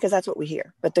 because that's what we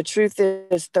hear. But the truth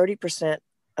is 30%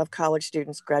 of college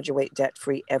students graduate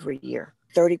debt-free every year.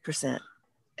 30%.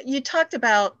 You talked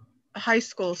about high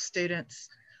school students.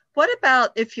 What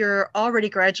about if you're already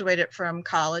graduated from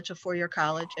college, a 4-year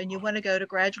college, and you want to go to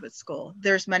graduate school?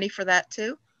 There's money for that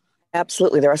too?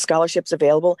 Absolutely. There are scholarships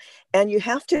available. And you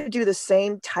have to do the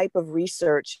same type of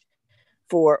research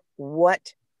for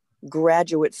what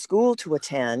graduate school to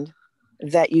attend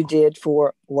that you did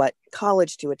for what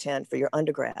college to attend for your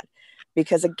undergrad.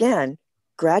 Because again,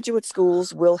 graduate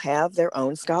schools will have their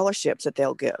own scholarships that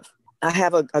they'll give. I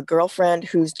have a girlfriend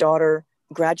whose daughter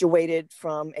graduated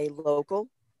from a local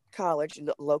college,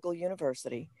 local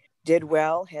university, did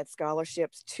well, had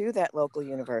scholarships to that local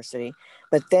university,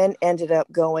 but then ended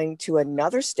up going to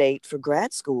another state for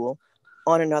grad school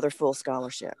on another full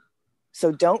scholarship.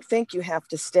 So don't think you have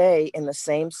to stay in the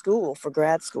same school for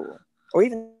grad school or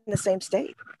even in the same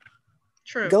state.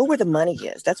 True. Go where the money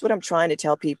is. That's what I'm trying to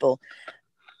tell people.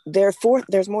 There's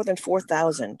more than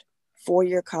 4,000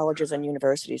 4-year colleges and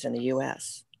universities in the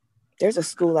U.S. There's a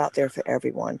school out there for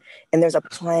everyone, and there's a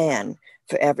plan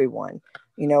for everyone.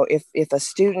 If a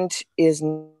student is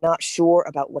not sure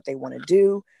about what they want to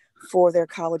do for their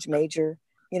college major,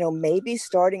 maybe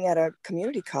starting at a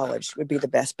community college would be the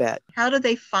best bet. How do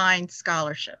they find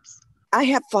scholarships? I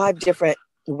have 5 different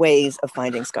ways of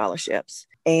finding scholarships.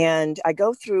 And I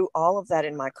go through all of that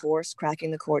in my course, Cracking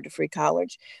the Code to Free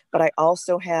College. But I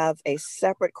also have a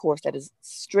separate course that is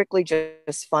strictly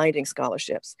just finding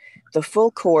scholarships. The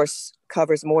full course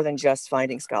covers more than just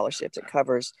finding scholarships. It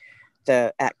covers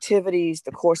the activities,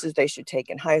 the courses they should take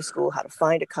in high school, how to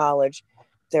find a college,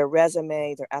 their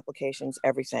resume, their applications,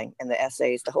 everything, and the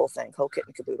essays, the whole thing, whole kit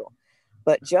and caboodle.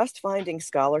 But just finding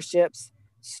scholarships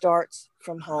starts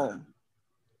from home.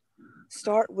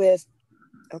 Start with,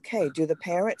 okay, do the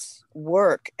parents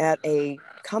work at a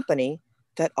company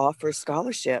that offers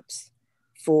scholarships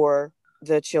for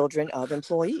the children of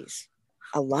employees?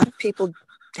 A lot of people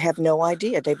have no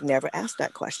idea. They've never asked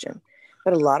that question,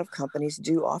 but a lot of companies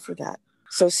do offer that.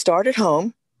 So start at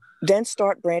home, then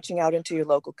start branching out into your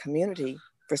local community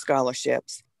for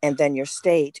scholarships, and then your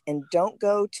state. And don't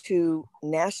go to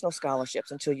national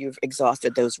scholarships until you've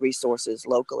exhausted those resources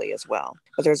locally as well.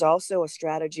 But there's also a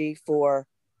strategy for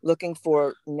looking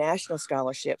for national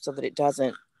scholarships so that it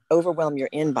doesn't overwhelm your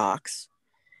inbox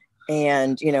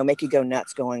and, make you go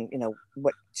nuts going,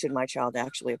 what should my child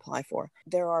actually apply for?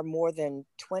 There are more than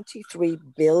 23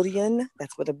 billion,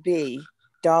 that's with a B,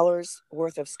 dollars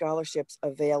worth of scholarships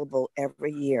available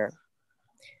every year.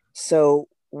 So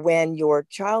when your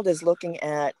child is looking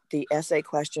at the essay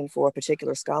question for a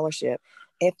particular scholarship,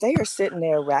 if they are sitting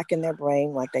there racking their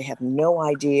brain like they have no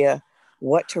idea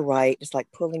what to write, it's like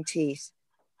pulling teeth,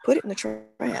 put it in the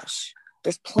trash.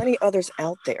 There's plenty others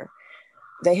out there.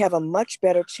 They have a much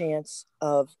better chance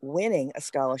of winning a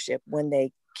scholarship when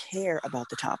they care about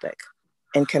the topic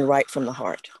and can write from the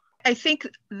heart. I think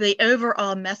the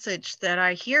overall message that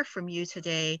I hear from you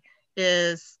today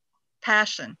is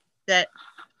passion, that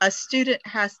a student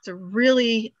has to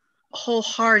really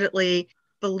wholeheartedly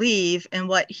believe in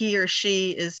what he or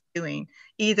she is doing,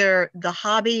 either the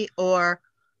hobby or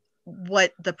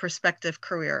what the prospective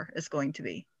career is going to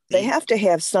be. They have to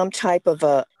have some type of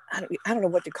I don't know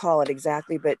what to call it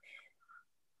exactly, but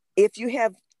if you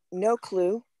have no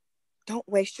clue, don't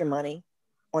waste your money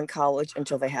on college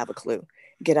until they have a clue.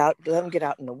 Let them get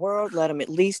out in the world, let them at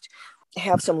least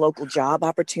have some local job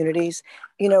opportunities.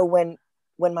 When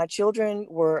my children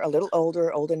were a little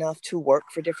older, old enough to work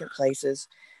for different places,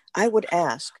 I would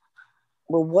ask,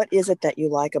 well, what is it that you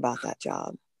like about that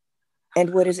job?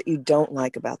 And what is it you don't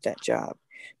like about that job?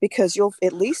 Because you'll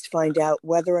at least find out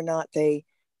whether or not they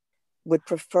would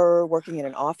prefer working in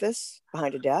an office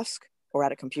behind a desk or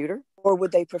at a computer, or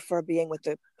would they prefer being with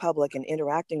the public and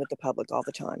interacting with the public all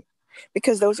the time?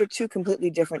 Because those are two completely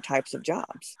different types of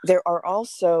jobs. There are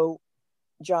also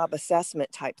job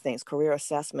assessment type things, career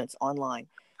assessments online.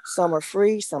 Some are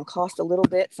free, some cost a little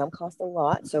bit, some cost a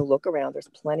lot. So look around, there's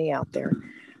plenty out there.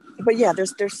 But yeah,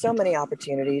 there's so many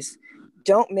opportunities.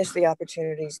 Don't miss the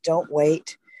opportunities. Don't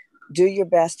wait. Do your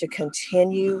best to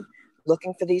continue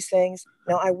looking for these things.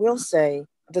 Now, I will say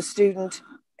the student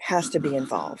has to be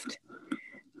involved.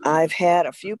 I've had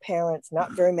a few parents,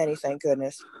 not very many, thank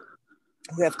goodness,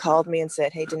 who have called me and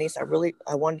said, hey, Denise, I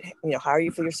want to hire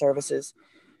you for your services.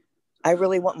 I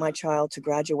really want my child to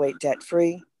graduate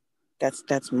debt-free.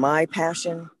 That's my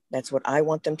passion. That's what I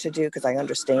want them to do, because I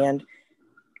understand,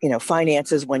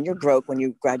 finances. When you're broke, when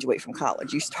you graduate from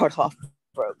college, you start off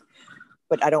broke,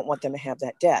 but I don't want them to have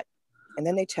that debt. And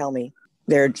then they tell me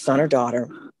their son or daughter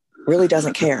really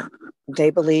doesn't care.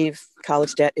 They believe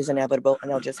college debt is inevitable and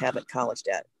they'll just have it college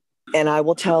debt. And I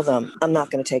will tell them, I'm not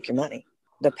going to take your money.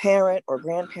 The parent or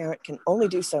grandparent can only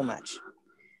do so much.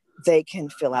 They can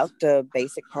fill out the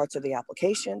basic parts of the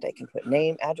application. They can put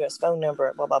name, address, phone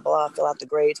number, blah, blah, blah, fill out the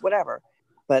grades, whatever.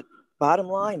 But bottom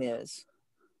line is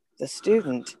the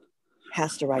student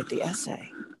has to write the essay.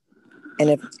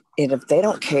 And if they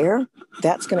don't care,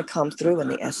 that's going to come through in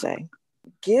the essay.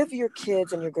 Give your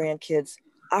kids and your grandkids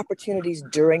opportunities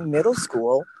during middle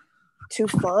school to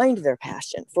find their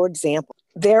passion. For example,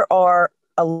 there are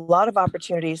a lot of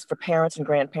opportunities for parents and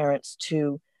grandparents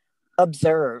to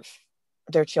observe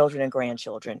their children and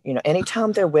grandchildren.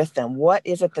 Anytime they're with them, what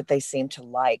is it that they seem to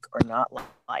like or not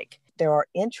like? There are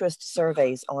interest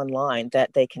surveys online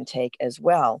that they can take as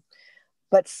well.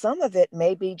 But some of it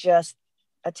may be just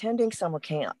attending summer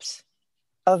camps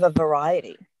of a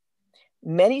variety.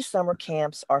 Many summer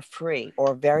camps are free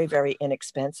or very, very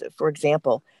inexpensive. For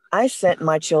example, I sent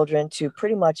my children to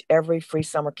pretty much every free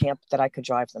summer camp that I could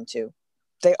drive them to.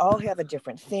 They all have a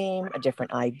different theme, a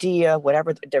different idea,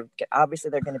 whatever.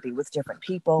 Obviously, they're going to be with different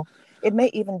people. It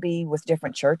may even be with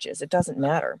different churches. It doesn't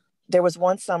matter. There was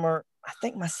one summer, I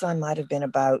think my son might have been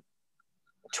about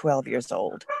 12 years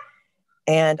old.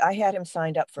 And I had him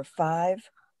signed up for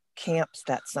 5 camps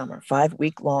that summer,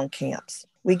 5-week-long camps.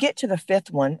 We get to the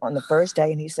 5th one on the first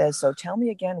day, and he says, so tell me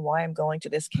again why I'm going to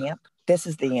this camp. This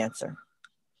is the answer.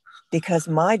 Because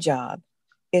my job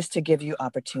is to give you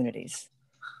opportunities.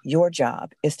 Your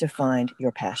job is to find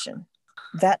your passion.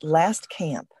 That last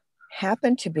camp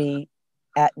happened to be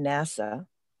at NASA.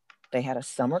 They had a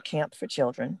summer camp for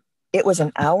children. It was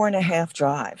an 1.5-hour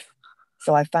drive.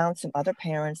 So I found some other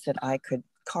parents that I could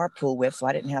carpool with so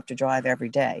I didn't have to drive every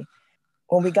day.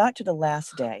 When we got to the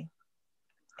last day,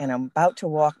 and I'm about to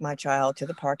walk my child to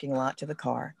the parking lot to the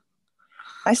car,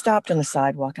 I stopped on the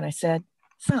sidewalk and I said,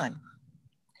 "Son,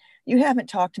 you haven't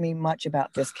talked to me much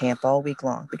about this camp all week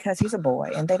long," because he's a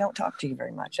boy and they don't talk to you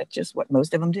very much. That's just what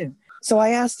most of them do. So I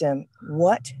asked him,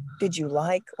 "What did you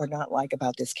like or not like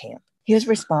about this camp?" His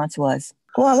response was,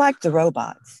 "Well, I liked the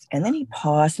robots." And then he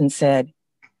paused and said,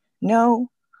 "No,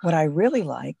 what I really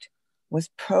liked was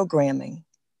programming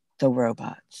the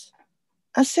robots."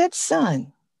 I said,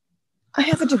 "Son, I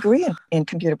have a degree in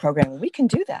computer programming. We can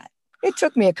do that." It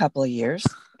took me a couple of years,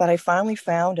 but I finally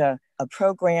found a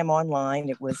program online.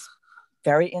 It was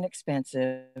very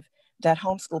inexpensive that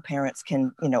homeschool parents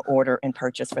can, order and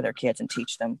purchase for their kids and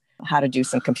teach them how to do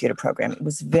some computer programming. It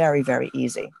was very, very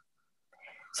easy.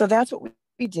 So that's what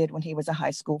we did when he was a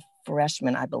high school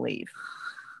freshman, I believe.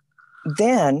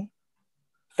 Then,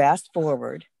 fast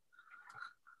forward,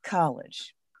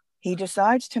 college. He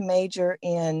decides to major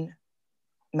in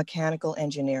mechanical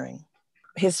engineering.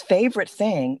 His favorite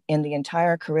thing in the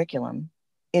entire curriculum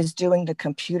is doing the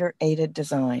computer-aided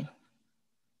design.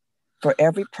 For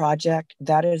every project,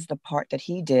 that is the part that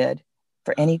he did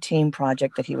for any team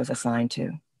project that he was assigned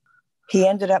to. He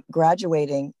ended up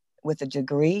graduating with a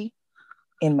degree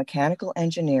in mechanical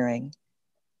engineering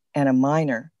and a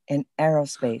minor in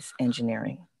aerospace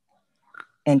engineering.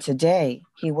 And today,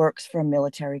 he works for a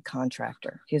military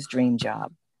contractor, his dream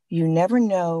job. You never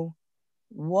know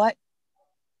what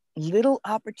little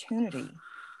opportunity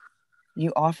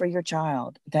you offer your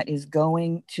child that is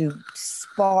going to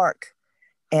spark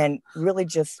and really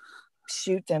just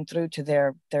shoot them through to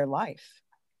their life.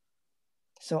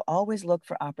 So always look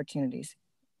for opportunities.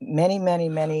 Many, many,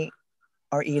 many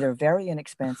are either very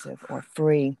inexpensive or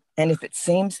free. And if it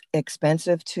seems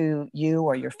expensive to you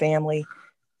or your family,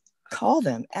 call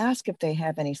them, ask if they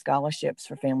have any scholarships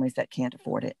for families that can't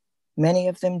afford it. Many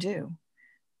of them do.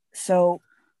 So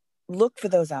look for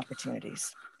those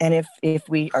opportunities. And if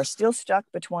we are still stuck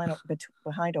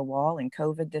behind a wall in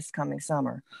COVID this coming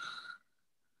summer,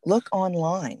 look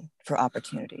online for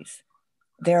opportunities.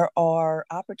 There are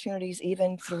opportunities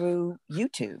even through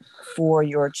YouTube for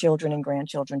your children and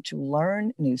grandchildren to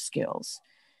learn new skills.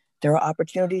 There are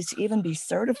opportunities to even be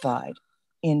certified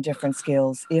in different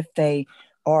skills if they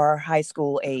are high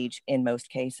school age in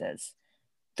most cases.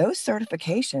 Those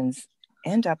certifications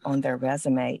end up on their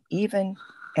resume even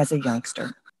as a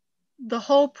youngster. The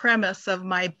whole premise of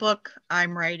my book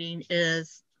I'm writing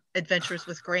is Adventures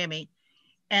with Grammy,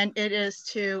 and it is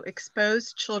to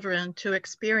expose children to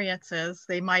experiences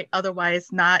they might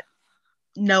otherwise not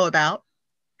know about,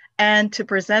 and to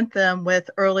present them with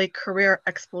early career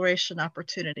exploration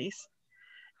opportunities.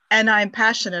 And I'm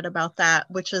passionate about that,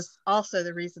 which is also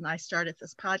the reason I started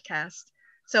this podcast.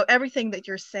 So everything that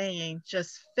you're saying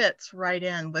just fits right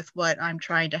in with what I'm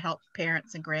trying to help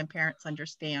parents and grandparents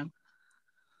understand.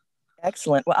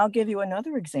 Excellent. Well, I'll give you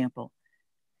another example.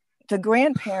 The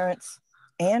grandparents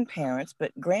and parents,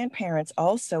 but grandparents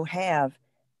also have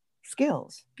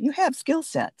skills. You have skill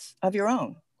sets of your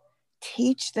own.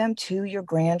 Teach them to your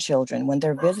grandchildren when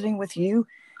they're visiting with you.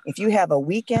 If you have a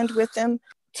weekend with them,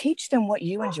 teach them what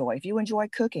you enjoy. If you enjoy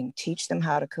cooking, teach them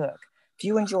how to cook. If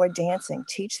you enjoy dancing,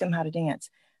 teach them how to dance.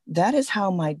 That is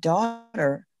how my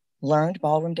daughter learned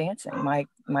ballroom dancing. My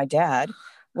dad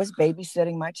was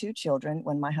babysitting my two children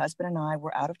when my husband and I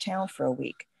were out of town for a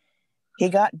week. He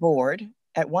got bored.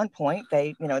 At one point,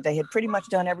 they had pretty much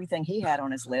done everything he had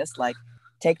on his list, like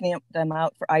taking them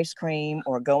out for ice cream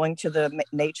or going to the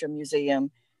nature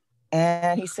museum.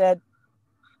 And he said,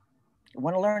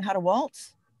 "Want to learn how to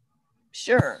waltz?"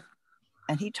 "Sure."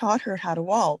 And he taught her how to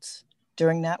waltz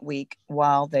during that week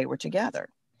while they were together.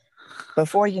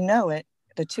 Before you know it,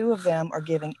 the two of them are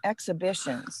giving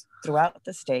exhibitions throughout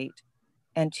the state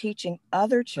and teaching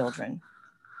other children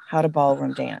how to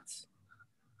ballroom dance.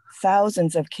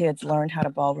 Thousands of kids learned how to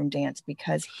ballroom dance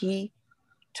because he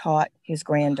taught his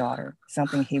granddaughter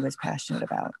something he was passionate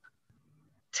about.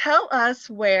 Tell us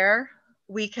where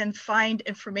we can find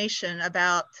information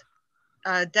about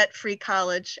debt-free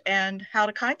college and how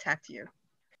to contact you.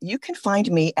 You can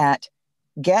find me at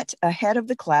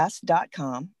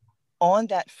getaheadoftheclass.com. On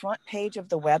that front page of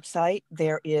the website,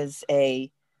 there is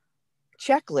a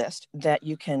checklist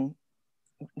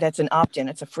that's an opt-in.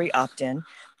 It's a free opt-in.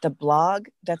 The blog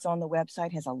that's on the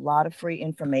website has a lot of free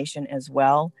information as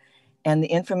well. And the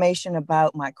information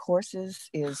about my courses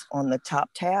is on the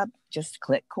top tab. Just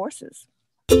click courses.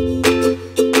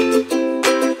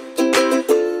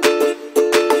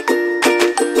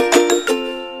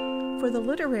 For the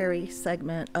literary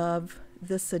segment of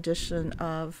this edition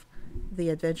of the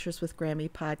Adventures with Grammy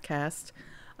podcast,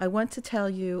 I want to tell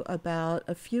you about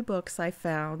a few books I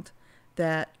found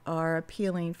that are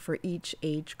appealing for each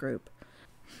age group.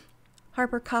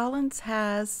 HarperCollins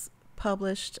has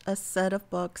published a set of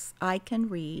books I can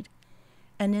read,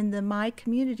 and in the My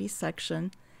Community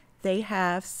section, they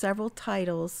have several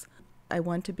titles. I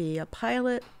want to be a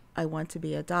pilot, I want to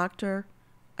be a doctor,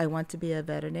 I want to be a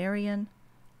veterinarian,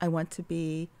 I want to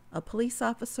be a police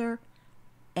officer,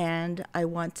 and I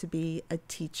want to be a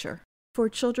teacher. For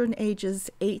children ages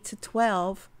 8 to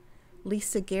 12,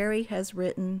 Lisa Gary has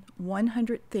written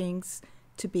 100 Things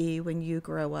to Be When You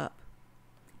Grow Up.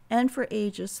 And for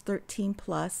ages 13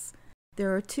 plus,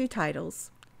 there are 2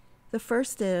 titles. The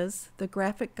first is The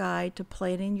Graphic Guide to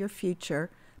Planning Your Future,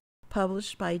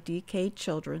 published by DK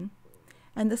Children.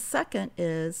 And the second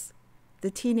is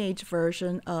the teenage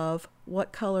version of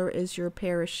What Color is Your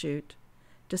Parachute?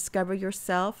 Discover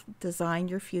Yourself, Design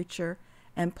Your Future,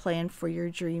 and Plan for Your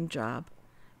Dream Job,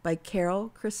 by Carol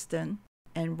Kristen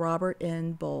and Robert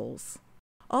N. Bowles.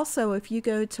 Also, if you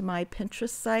go to my Pinterest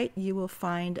site, you will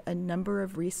find a number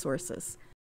of resources.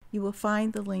 You will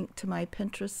find the link to my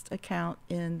Pinterest account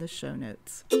in the show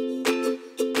notes.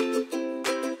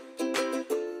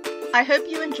 I hope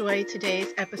you enjoyed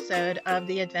today's episode of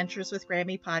the Adventures with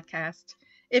Grammy podcast.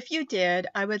 If you did,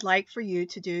 I would like for you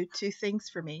to do 2 things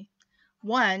for me.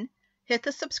 1, hit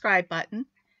the subscribe button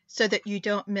so that you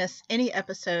don't miss any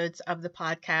episodes of the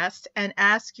podcast, and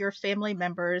ask your family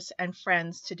members and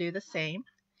friends to do the same.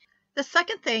 The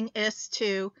second thing is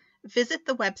to visit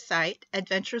the website,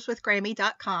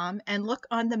 adventureswithgrammy.com, and look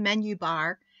on the menu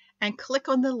bar and click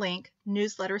on the link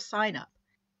Newsletter Sign Up.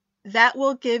 That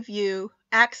will give you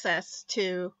access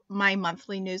to my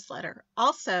monthly newsletter.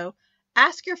 Also,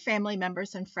 ask your family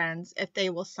members and friends if they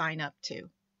will sign up too.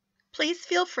 Please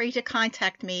feel free to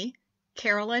contact me,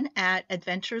 Carolyn at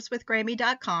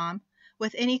adventureswithgrammy.com,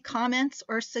 with any comments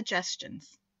or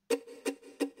suggestions.